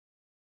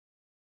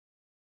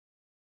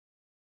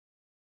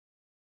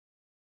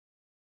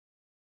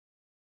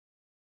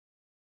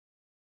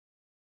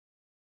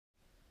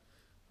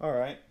All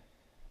right,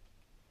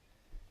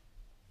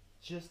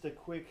 just a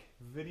quick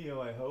video,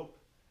 I hope.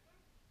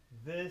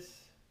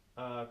 This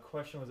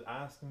question was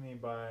asked to me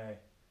by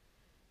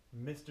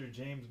Mr.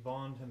 James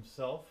Bond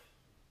himself.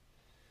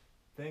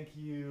 Thank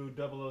you,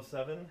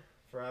 007,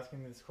 for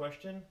asking this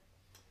question.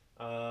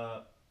 Uh,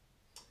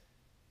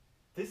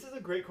 this is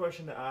a great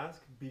question to ask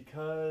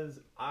because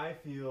I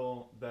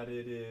feel that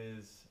it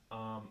is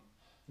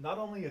not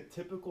only a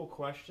typical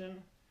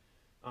question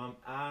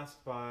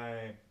asked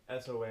by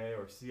SOA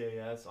or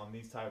CAS on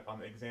these type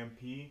on exam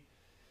P,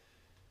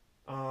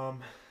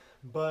 um,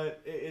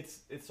 but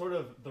it's sort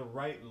of the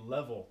right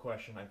level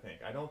question.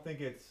 I don't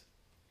think it's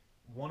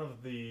one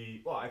of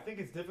the well. I think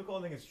it's difficult.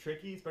 I think it's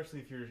tricky,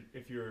 especially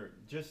if you're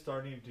just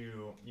starting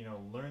to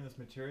learn this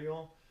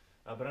material.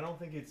 But I don't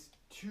think it's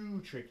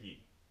too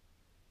tricky.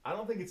 I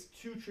don't think it's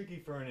too tricky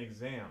for an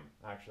exam.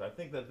 Actually, I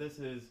think that this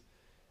is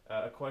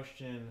a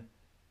question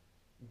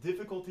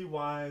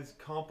difficulty-wise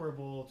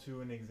comparable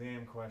to an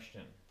exam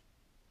question.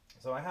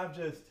 So I have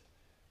just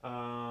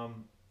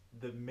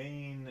the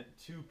main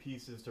two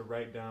pieces to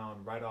write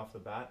down right off the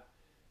bat.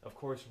 Of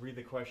course, read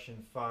the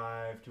question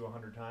 5 to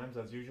 100 times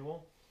as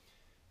usual.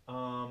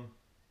 Um,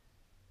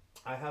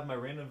 I have my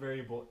random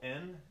variable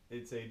n.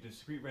 It's a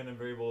discrete random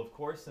variable, of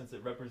course, since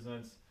it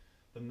represents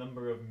the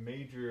number of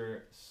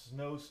major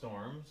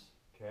snowstorms.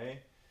 Okay,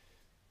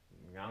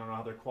 I don't know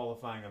how they're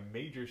qualifying a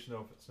major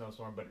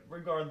snowstorm, but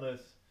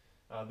regardless,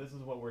 this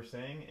is what we're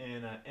saying.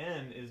 And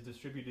n is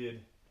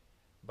distributed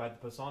by the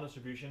Poisson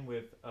distribution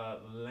with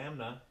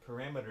lambda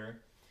parameter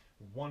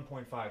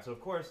 1.5. So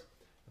of course,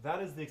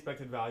 that is the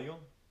expected value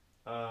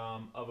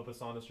of a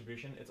Poisson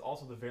distribution. It's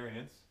also the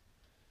variance.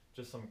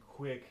 Just some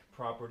quick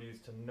properties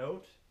to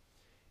note.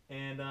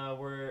 And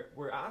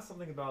we're asked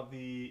something about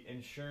the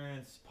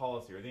insurance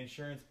policy or the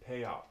insurance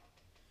payout.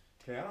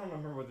 Okay, I don't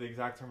remember what the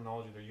exact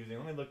terminology they're using.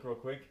 Let me look real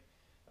quick.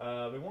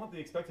 We want the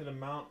expected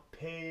amount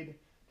paid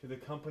to the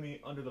company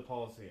under the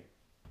policy.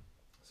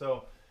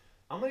 So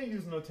I'm going to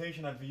use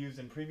notation I've used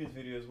in previous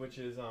videos, which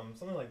is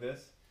something like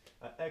this,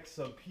 x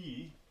sub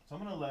p. So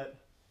I'm going to let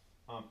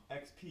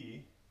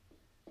xp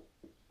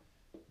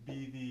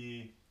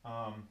be the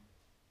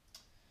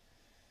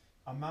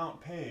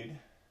amount paid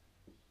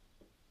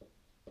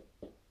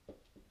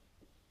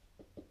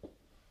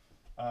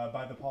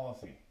by the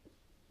policy.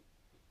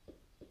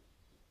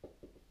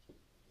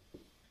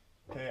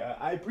 Okay,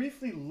 I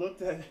briefly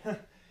looked at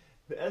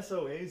the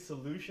SOA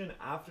solution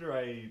after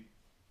I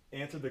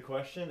answered the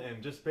question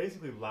and just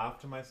basically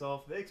laughed to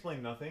myself. They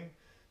explained nothing,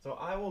 so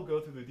I will go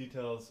through the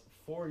details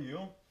for you.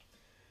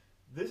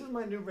 This is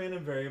my new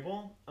random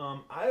variable.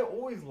 I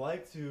always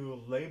like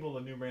to label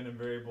a new random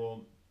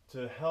variable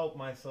to help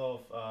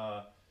myself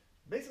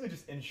basically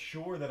just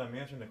ensure that I'm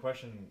answering the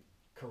question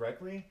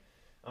correctly.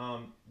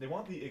 They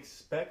want the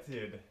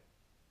expected,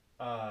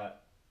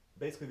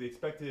 basically the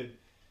expected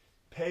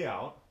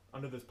payout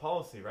under this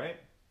policy, right?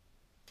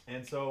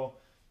 And so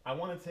I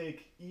want to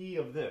take E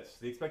of this,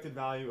 the expected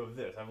value of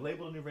this. I've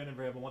labeled a new random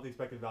variable, I want the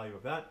expected value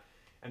of that.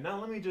 And now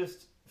let me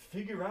just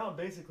figure out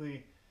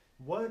basically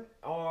what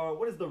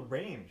is the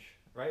range,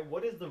 right?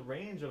 What is the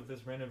range of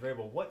this random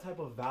variable? What type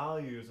of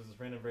values does this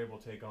random variable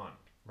take on,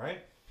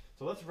 right?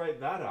 So let's write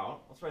that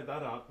out. Let's write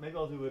that out. Maybe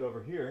I'll do it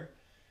over here.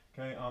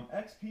 Okay,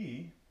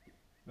 XP,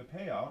 the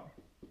payout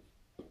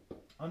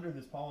under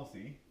this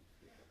policy.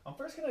 I'm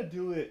first going to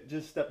do it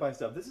just step by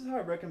step. This is how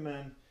I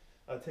recommend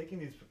taking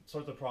these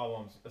sorts of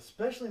problems,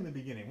 especially in the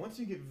beginning. Once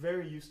you get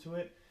very used to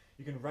it,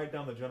 you can write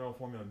down the general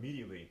formula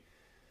immediately.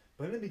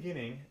 But in the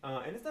beginning,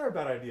 and it's not a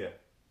bad idea,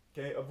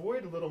 okay,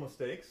 avoid little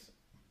mistakes,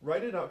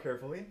 write it out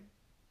carefully.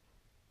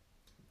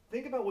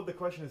 Think about what the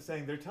question is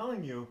saying. They're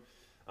telling you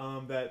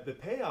that the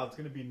payout is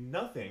going to be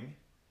nothing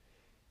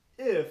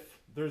if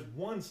there's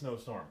one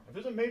snowstorm. If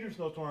there's a major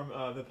snowstorm,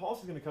 the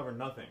policy is going to cover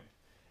nothing.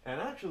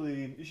 And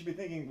actually, you should be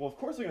thinking, well, of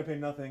course they're going to pay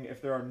nothing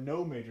if there are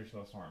no major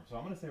snowstorms. So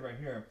I'm going to say right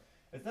here,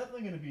 it's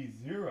definitely going to be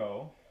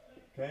 0,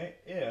 okay,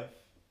 if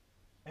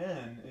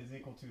n is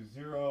equal to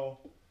 0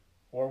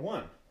 or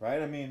 1,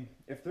 right? I mean,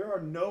 if there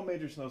are no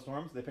major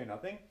snowstorms, they pay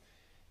nothing.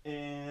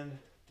 And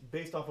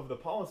based off of the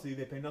policy,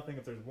 they pay nothing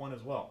if there's 1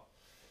 as well.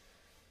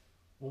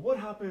 Well, what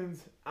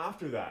happens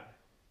after that?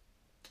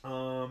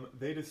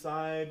 They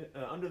decide,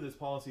 under this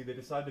policy, they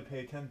decide to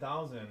pay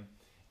 10,000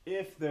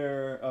 if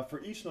they're,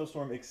 for each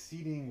snowstorm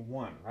exceeding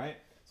 1, right?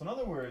 So in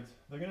other words,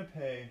 they're going to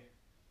pay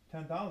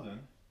 10,000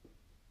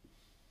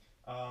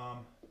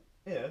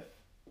 if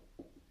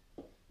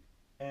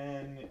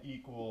n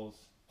equals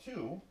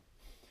 2.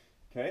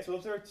 Okay, so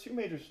if there are 2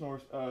 major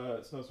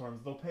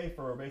snowstorms, they'll pay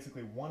for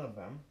basically one of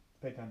them,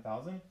 pay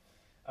 10,000.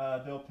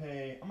 They'll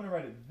pay, I'm going to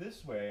write it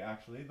this way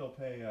actually, they'll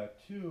pay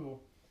 2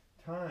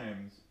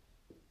 times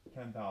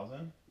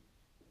 10,000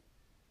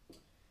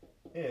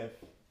 if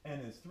n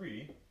is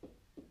 3.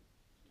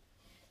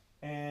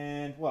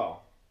 And,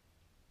 well,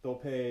 they'll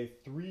pay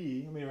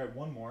 3, let me write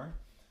one more,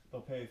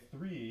 they'll pay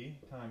 3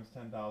 times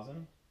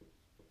 10,000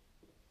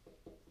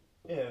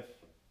 if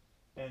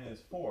n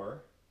is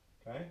 4,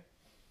 okay,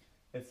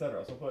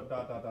 etc. So put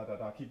dot, dot, dot, dot,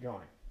 dot, keep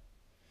going.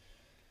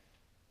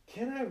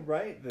 can I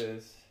write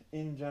this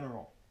in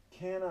general?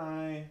 Can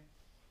I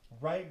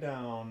write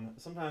down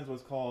sometimes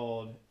what's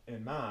called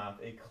in math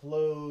a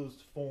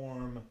closed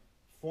form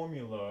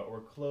formula or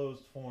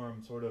closed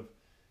form sort of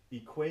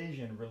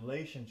equation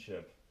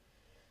relationship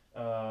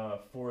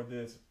for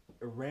this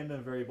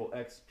random variable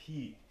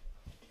xp?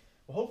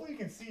 Well, hopefully you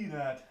can see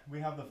that we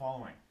have the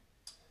following.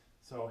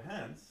 So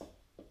hence,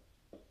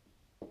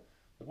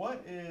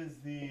 what is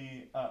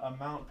the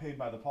amount paid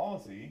by the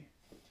policy?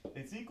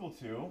 It's equal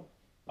to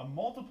a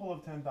multiple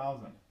of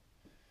 10,000.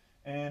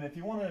 And if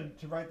you wanted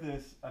to write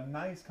this a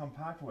nice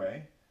compact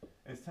way,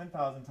 it's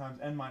 10,000 times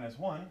n minus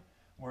 1,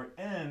 where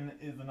n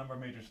is the number of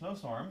major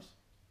snowstorms.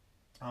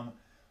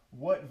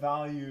 What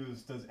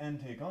values does n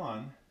take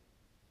on?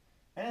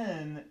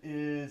 N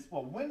is,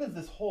 well, when does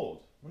this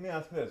hold? Let me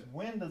ask this.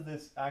 When does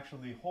this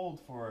actually hold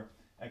for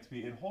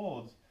xp? It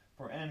holds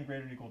for n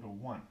greater than or equal to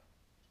 1.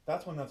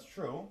 That's when that's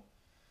true.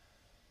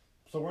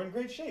 So we're in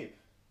great shape.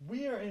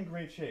 We are in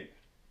great shape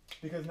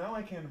because now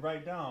I can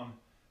write down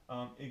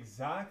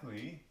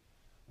exactly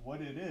what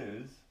it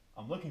is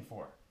I'm looking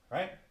for,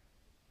 right?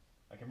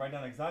 I can write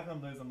down exactly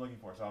what it is I'm looking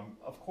for. So I'm,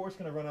 of course,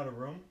 going to run out of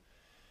room,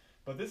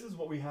 but this is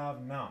what we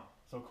have now.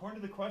 So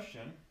according to the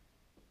question,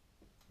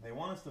 they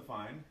want us to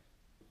find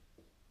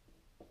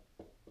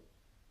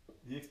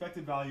the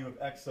expected value of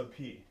x sub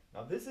p.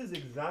 Now this is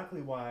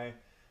exactly why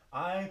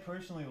I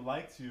personally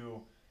like to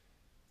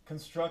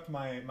construct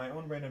my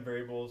own random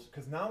variables,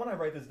 because now when I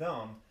write this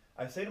down,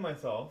 I say to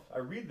myself, I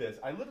read this,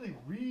 I literally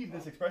read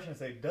this expression and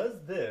say,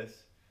 does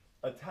this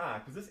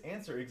attack, does this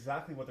answer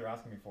exactly what they're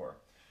asking me for?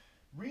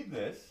 Read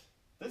this.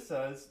 This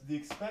says the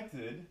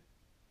expected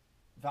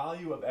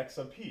value of x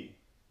sub p.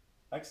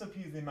 X sub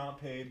p is the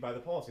amount paid by the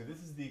policy.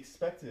 This is the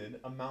expected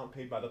amount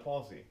paid by the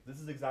policy.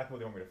 This is exactly what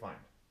they want me to find.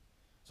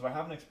 So I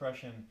have an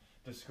expression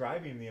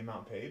describing the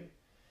amount paid,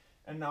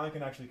 and now I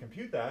can actually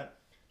compute that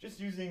just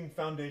using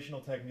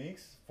foundational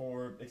techniques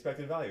for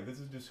expected value. This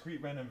is a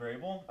discrete random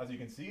variable. As you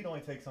can see, it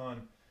only takes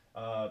on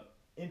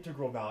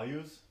integral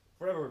values.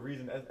 For whatever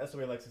reason,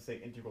 SOA likes to say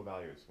integral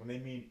values when they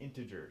mean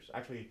integers.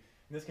 Actually,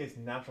 in this case,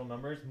 natural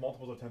numbers,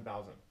 multiples of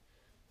 10,000.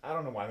 I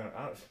don't know why they don't.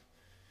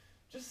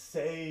 Just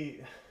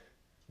say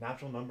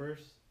natural numbers.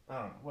 I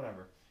don't know,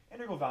 whatever.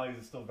 Integral values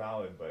is still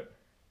valid, but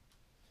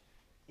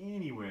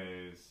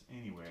anyways,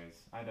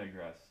 I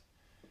digress.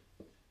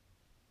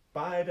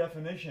 By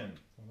definition,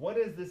 what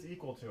is this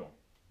equal to?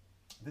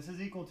 This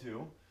is equal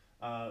to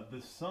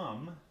the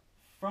sum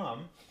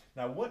from,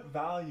 now what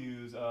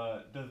values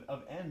of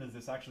n does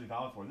this actually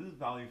valid for? This is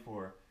valid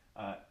for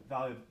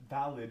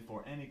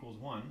n equals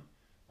 1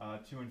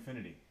 to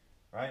infinity,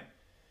 right?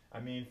 I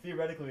mean,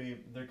 theoretically,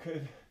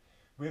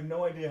 we have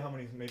no idea how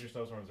many major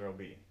snowstorms there will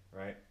be,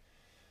 right?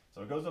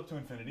 So it goes up to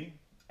infinity,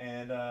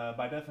 and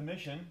by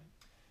definition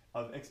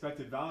of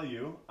expected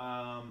value,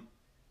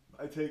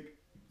 I take,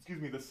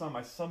 the sum,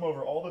 I sum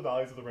over all the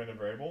values of the random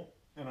variable,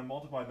 and I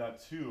multiply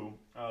that to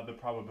the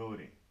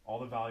probability. All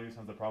the values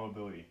times the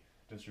probability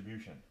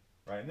distribution,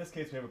 right? In this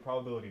case, we have a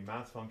probability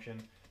mass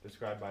function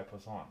described by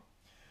Poisson.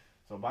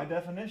 So by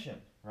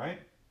definition, right,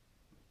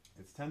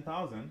 it's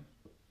 10,000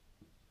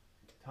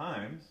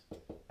 times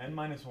n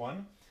minus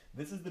 1.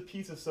 This is the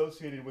piece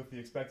associated with the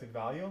expected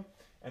value,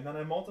 and then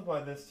I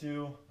multiply this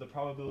to the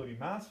probability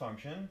mass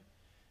function.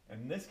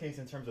 In this case,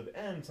 in terms of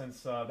n,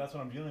 since that's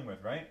what I'm dealing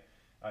with, right?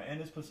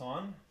 N is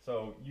Poisson,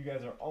 so you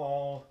guys are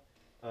all,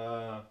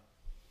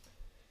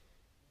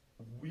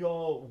 we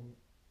all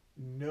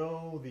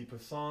know the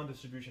Poisson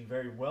distribution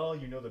very well.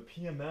 You know the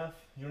PMF.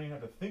 You don't even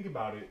have to think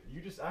about it.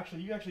 You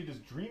actually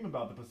just dream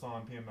about the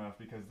Poisson PMF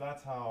because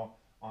that's how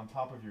on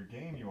top of your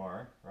game you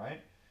are,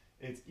 right?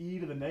 It's e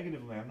to the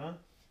negative lambda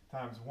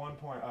times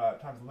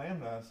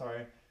lambda,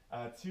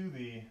 to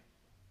the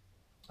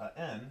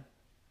n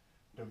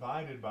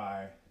divided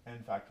by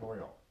n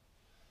factorial.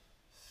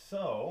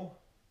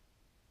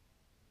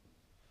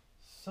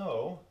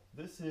 So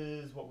this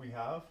is what we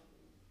have.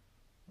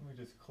 Let me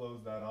just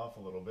close that off a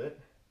little bit.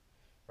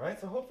 Right,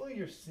 so hopefully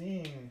you're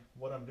seeing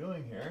what I'm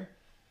doing here.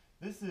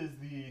 This is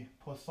the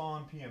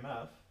Poisson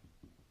PMF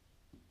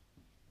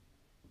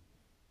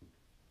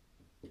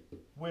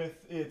with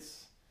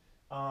its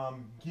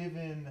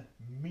given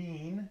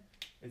mean.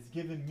 It's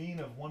given mean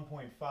of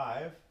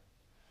 1.5.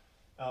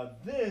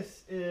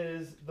 This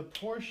is the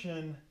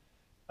portion,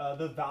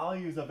 the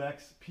values of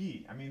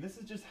xp. I mean, this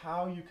is just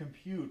how you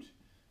compute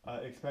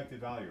expected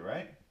value,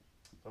 right?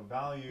 So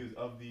values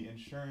of the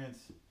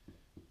insurance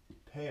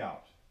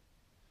payout.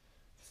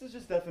 This is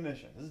just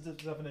definition. This is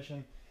just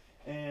definition,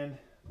 and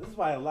this is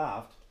why I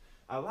laughed.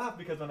 I laughed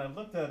because when I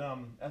looked at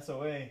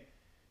SOA,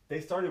 they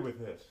started with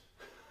this.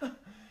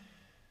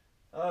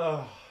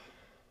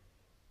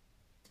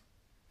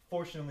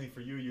 Fortunately for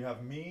you, you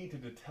have me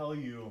to tell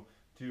you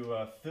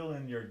to fill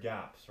in your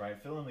gaps,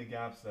 right? Fill in the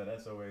gaps that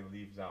SOA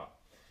leaves out.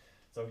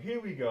 So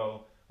here we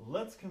go.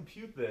 Let's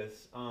compute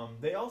this.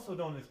 They also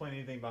don't explain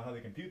anything about how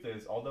they compute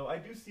this, although I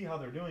do see how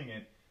they're doing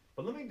it.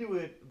 But let me do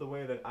it the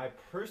way that I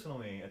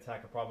personally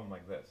attack a problem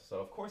like this. So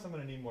of course I'm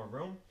going to need more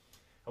room.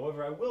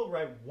 However, I will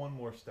write one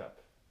more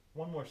step.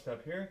 One more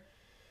step here.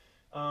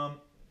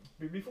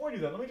 before I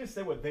do that, let me just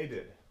say what they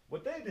did.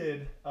 What they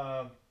did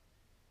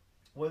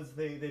was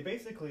they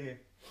basically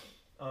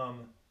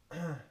um,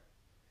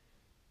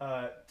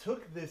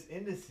 took this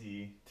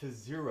indice to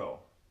 0.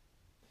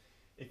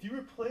 If you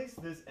replace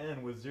this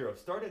n with 0,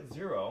 start at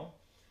 0,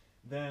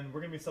 then we're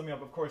going to be summing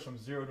up, of course, from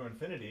 0 to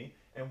infinity.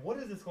 And what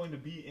is this going to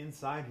be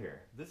inside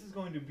here? This is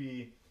going to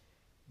be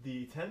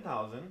the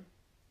 10,000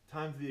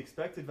 times the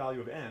expected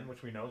value of n,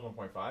 which we know is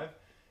 1.5.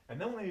 And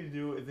then what they need to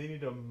do is they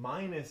need to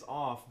minus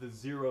off the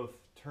 0th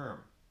term.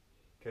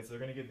 Okay, so they're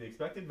going to get the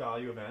expected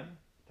value of n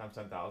times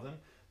 10,000.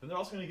 Then they're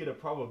also going to get a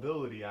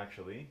probability,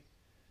 actually.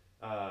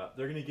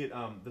 They're going to get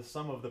the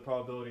sum of the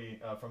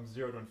probability from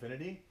 0 to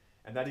infinity,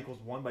 and that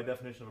equals 1 by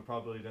definition of a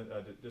probability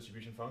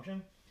distribution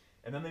function.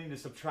 And then they need to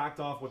subtract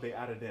off what they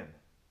added in.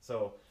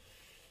 So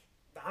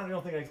I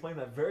don't think I explained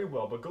that very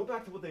well, but go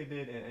back to what they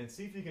did and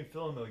see if you can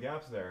fill in the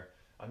gaps there.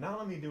 Now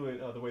let me do it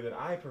the way that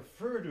I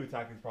prefer to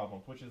attack these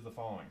problems, which is the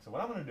following. So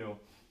what I'm going to do,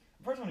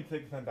 first I'm going to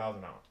take the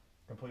 10,000 out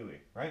completely,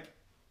 right?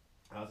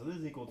 So this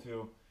is equal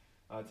to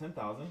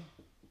 10,000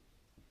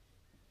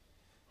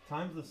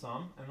 times the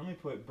sum, and let me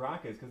put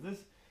brackets, because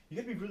this, you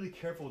have to be really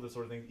careful with this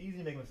sort of thing. It's easy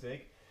to make a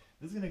mistake.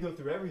 This is going to go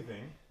through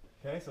everything,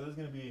 okay? So this is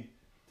going to be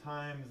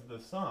times the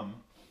sum.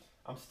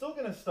 I'm still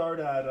going to start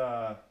at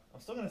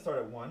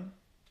 1,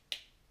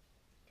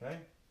 okay?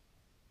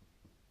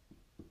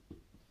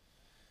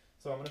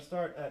 So I'm going to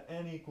start at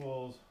n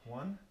equals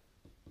 1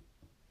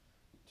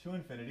 to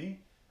infinity.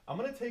 I'm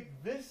going to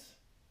take this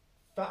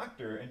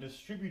factor and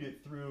distribute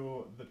it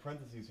through the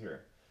parentheses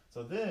here.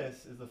 So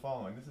this is the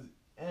following. This is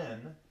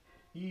n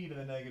e to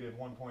the negative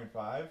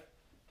 1.5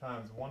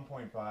 times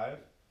 1.5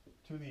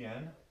 to the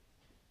n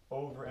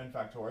over n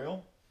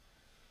factorial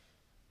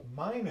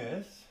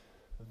minus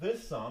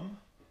this sum,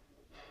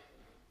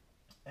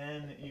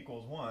 n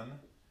equals 1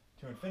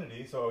 to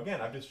infinity. So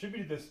again, I've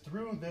distributed this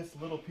through this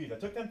little piece. I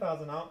took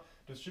 10,000 out,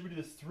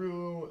 distributed this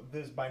through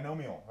this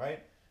binomial,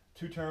 right?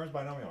 Two terms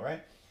binomial,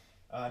 right?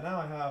 Now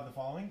I have the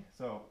following.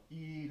 So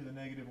e to the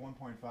negative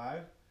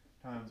 1.5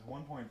 times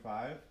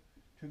 1.5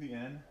 to the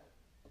n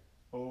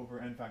over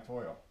n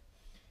factorial.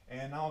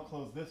 And now I'll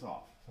close this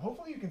off. So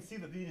hopefully you can see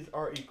that these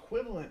are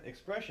equivalent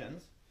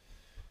expressions,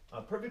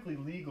 perfectly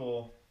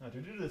legal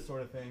to do this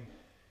sort of thing.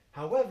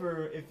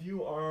 However, if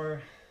you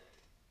are,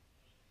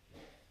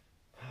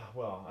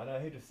 well, I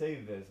hate to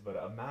say this, but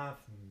a math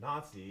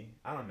Nazi,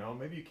 I don't know,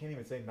 maybe you can't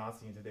even say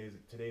Nazi in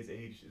today's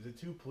age. Is it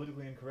too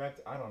politically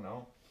incorrect? I don't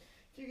know.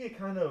 If you get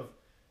kind of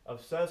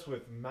obsessed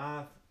with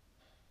math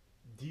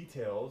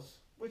details,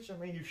 which, I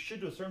mean, you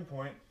should to a certain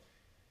point,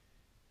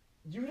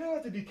 you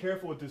have to be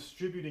careful with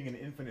distributing an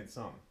infinite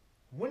sum.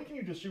 When can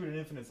you distribute an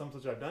infinite sum,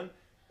 such as I've done?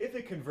 If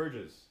it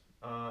converges.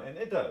 And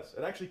it does.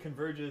 It actually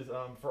converges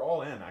for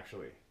all n,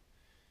 actually.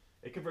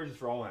 It converges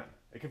for all n.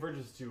 It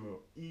converges to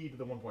e to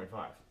the 1.5.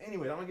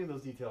 Anyway, I don't give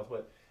those details,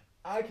 but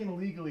I can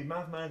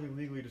mathematically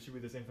legally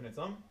distribute this infinite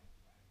sum.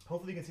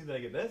 Hopefully you can see that I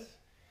get this.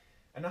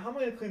 And now how am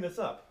I going to clean this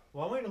up?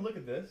 Well, I'm going to look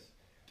at this.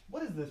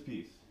 What is this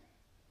piece?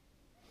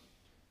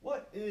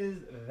 What is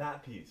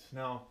that piece?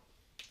 Now,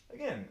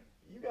 again,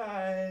 you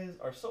guys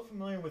are so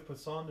familiar with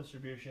Poisson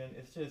distribution,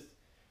 it's just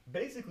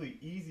basically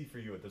easy for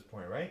you at this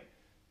point, right?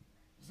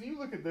 So you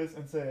look at this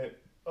and say,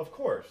 of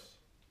course,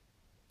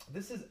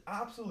 this is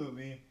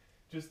absolutely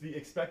just the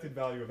expected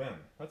value of n.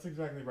 That's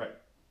exactly right.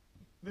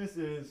 This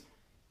is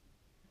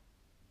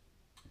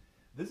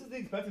the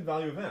expected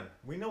value of n.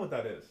 We know what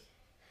that is.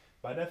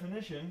 By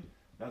definition,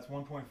 that's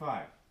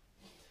 1.5.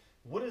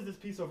 What is this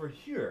piece over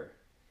here?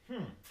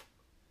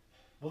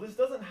 Well, this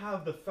doesn't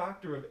have the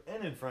factor of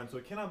n in front, so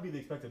it cannot be the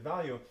expected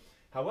value.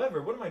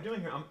 However, what am I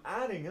doing here? I'm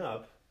adding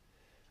up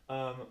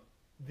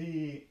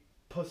the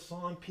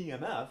Poisson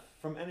PMF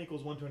from n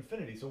equals 1 to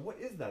infinity. So what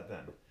is that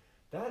then?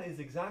 That is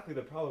exactly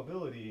the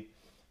probability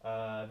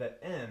that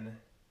n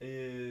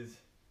is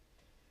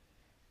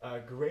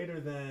greater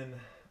than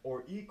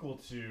or equal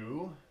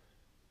to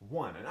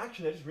 1. And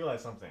actually, I just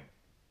realized something.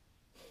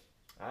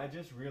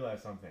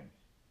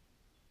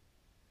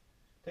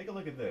 Take a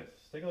look at this.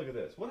 Take a look at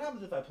this. What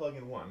happens if I plug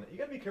in 1? You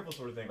gotta be careful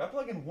sort of thing. If I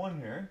plug in 1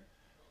 here,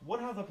 what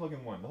happens if I plug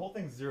in 1? The whole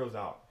thing zeroes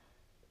out.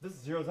 This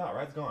zeroes out,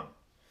 right? It's gone.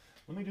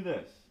 Let me do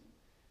this.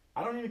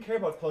 I don't even care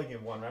about plugging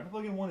in 1, right? If I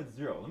plug in 1, it's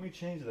 0. Let me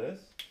change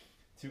this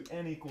to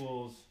n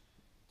equals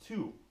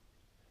 2.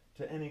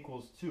 To n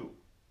equals 2.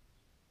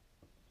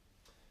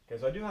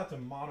 Okay, so I do have to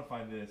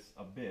modify this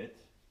a bit.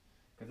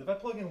 Because if I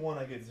plug in 1,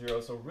 I get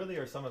 0. So really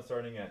our sum is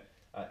starting at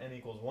n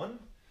equals 1.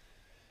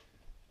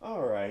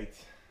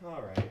 Alright.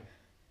 Alright.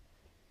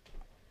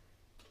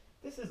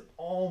 This is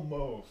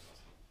almost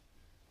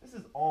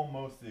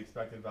the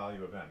expected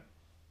value of n.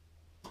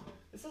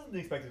 This isn't the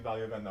expected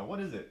value of n though. What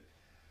is it?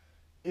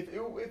 If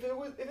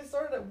it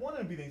started at 1, it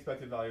would be the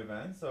expected value of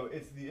n. So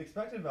it's the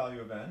expected value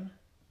of n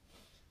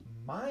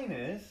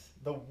minus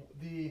the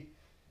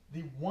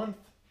 1th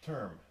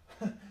term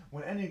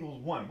when n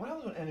equals 1. What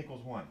happens when n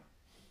equals 1?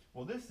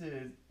 Well, this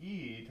is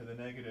e to the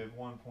negative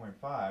 1.5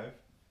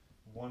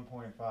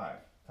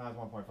 times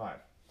 1.5.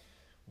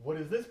 What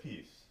is this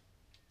piece?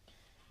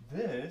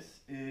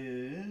 This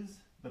is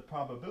the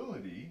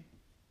probability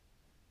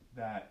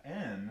that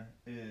n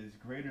is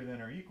greater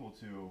than or equal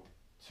to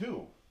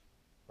 2,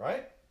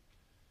 right?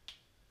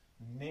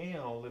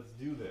 Now let's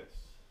do this.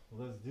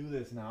 Let's do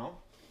this now.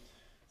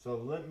 So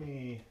let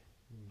me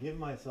give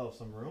myself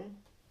some room.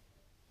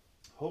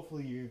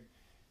 Hopefully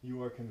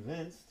you are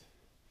convinced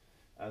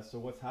as to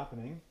what's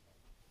happening.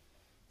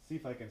 See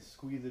if I can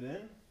squeeze it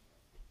in.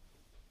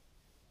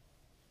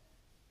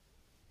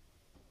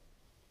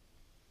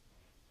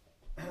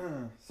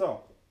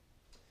 So,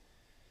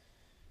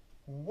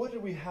 what do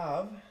we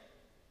have?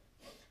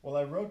 Well,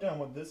 I wrote down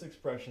what this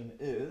expression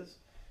is,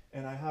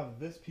 and I have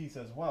this piece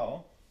as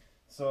well.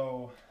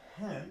 So,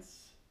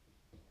 hence,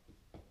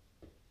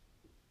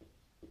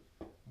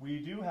 we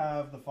do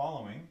have the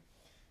following.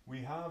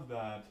 We have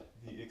that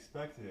the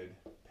expected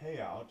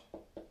payout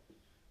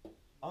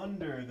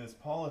under this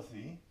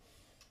policy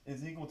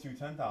is equal to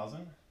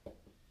 10,000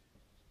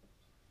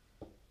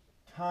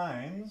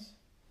 times,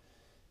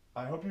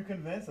 I hope you're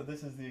convinced that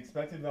this is the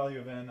expected value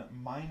of n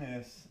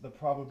minus the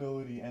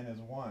probability n is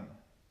 1.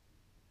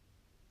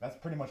 That's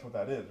pretty much what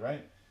that is,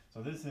 right?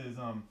 So this is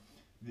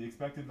the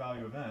expected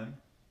value of n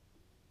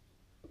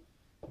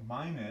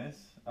minus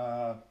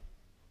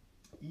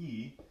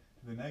e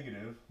to the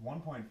negative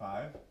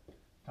 1.5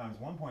 times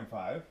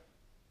 1.5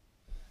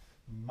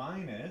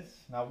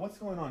 minus, now what's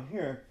going on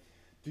here?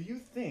 Do you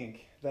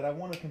think that I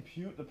want to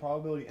compute the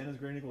probability n is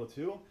greater than or equal to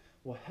 2?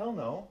 Well, hell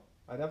no,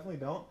 I definitely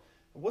don't.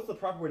 What's the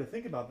proper way to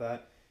think about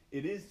that?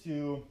 It is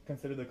to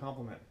consider the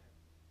complement.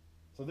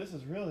 So this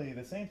is really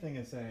the same thing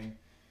as saying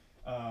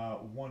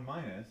 1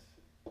 minus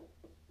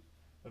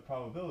the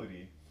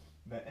probability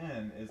that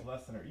n is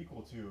less than or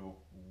equal to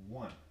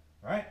 1,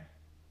 right?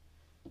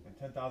 And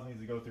 10,000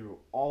 needs to go through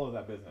all of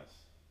that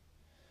business.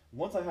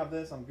 Once I have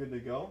this, I'm good to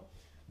go.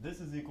 This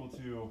is equal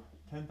to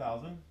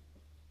 10,000.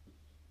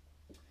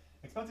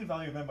 Expected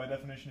value of n by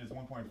definition is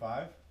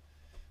 1.5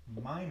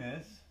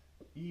 minus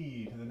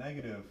e to the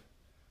negative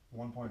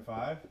 1.5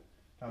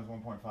 times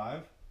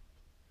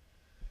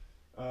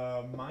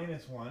 1.5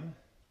 minus 1.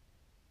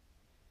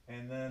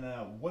 And then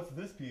what's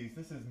this piece?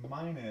 This is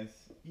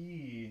minus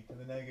e to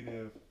the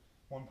negative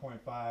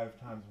 1.5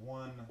 times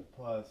 1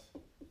 plus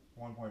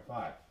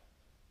 1.5.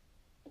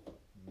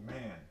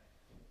 Man.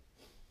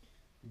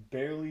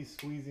 Barely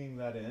squeezing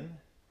that in.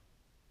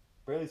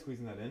 Barely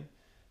squeezing that in.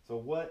 So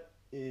what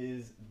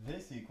is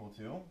this equal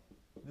to?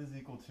 This is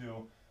equal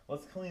to,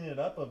 let's clean it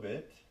up a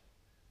bit.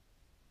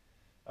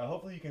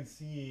 Hopefully you can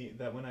see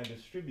that when I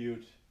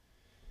distribute,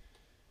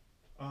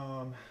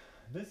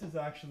 this is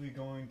actually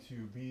going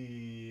to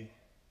be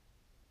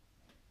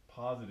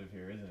positive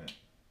here, isn't it?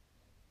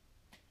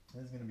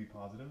 This is going to be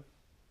positive.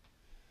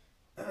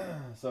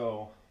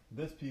 So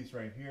this piece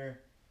right here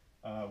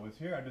was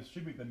here. I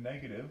distribute the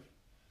negative,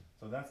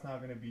 so that's now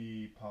going to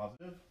be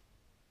positive.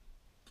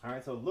 All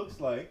right, so it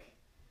looks like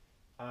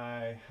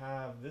I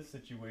have this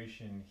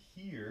situation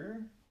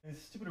here.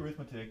 It's stupid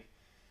arithmetic.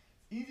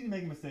 It's easy to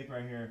make a mistake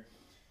right here.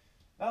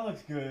 That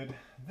looks good.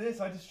 This,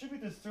 I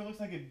distribute this through, looks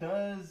like it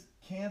does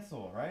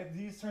cancel, right?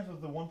 These terms with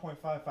the 1.5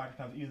 factor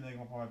times e to the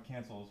negative 1.5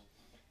 cancels.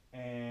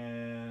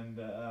 And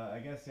I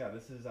guess, yeah,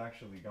 this is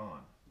actually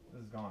gone.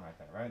 This is gone right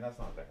there, right? That's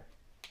not there.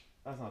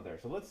 That's not there.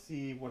 So let's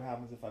see what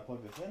happens if I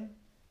plug this in.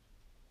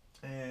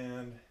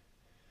 And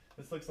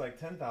this looks like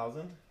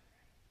 10,000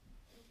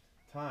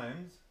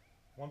 times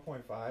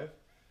 1.5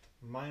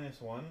 minus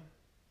 1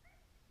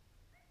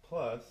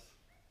 plus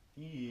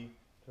e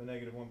to the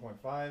negative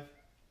 1.5.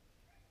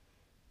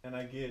 And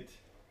I get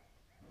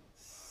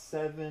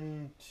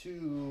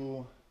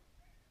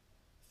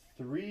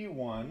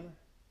 7231,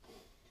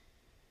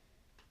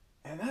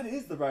 and that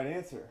is the right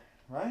answer,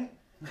 right?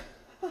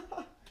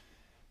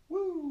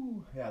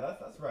 Woo! Yeah,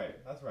 that's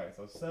right. That's right.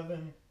 So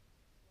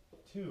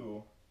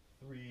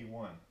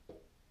 7231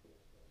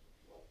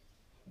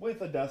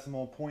 with a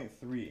decimal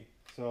 0.3.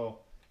 So,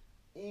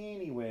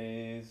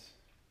 anyways,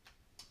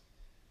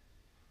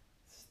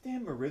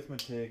 STEM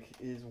arithmetic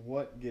is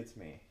what gets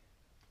me.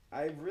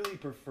 I really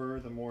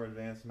prefer the more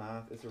advanced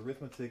math. It's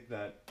arithmetic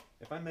that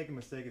if I make a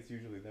mistake, it's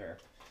usually there.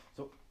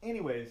 So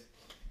anyways,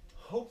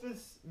 hope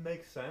this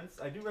makes sense.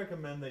 I do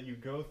recommend that you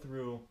go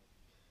through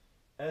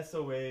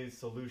SOA's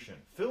solution.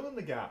 Fill in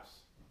the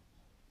gaps.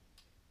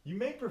 You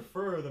may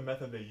prefer the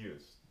method they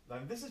use.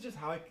 This is just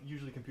how I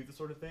usually compute this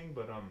sort of thing,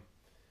 but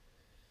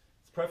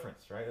it's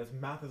preference, right? That's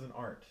math is an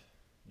art.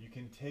 You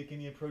can take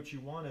any approach you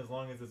want as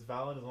long as it's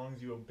valid, as long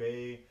as you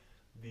obey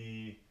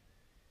the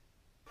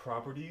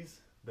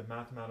properties, the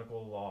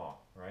mathematical law,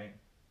 right?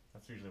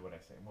 That's usually what I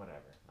say.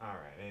 Whatever. All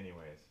right,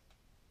 anyways.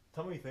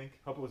 Tell me what you think.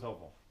 Hope it was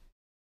helpful.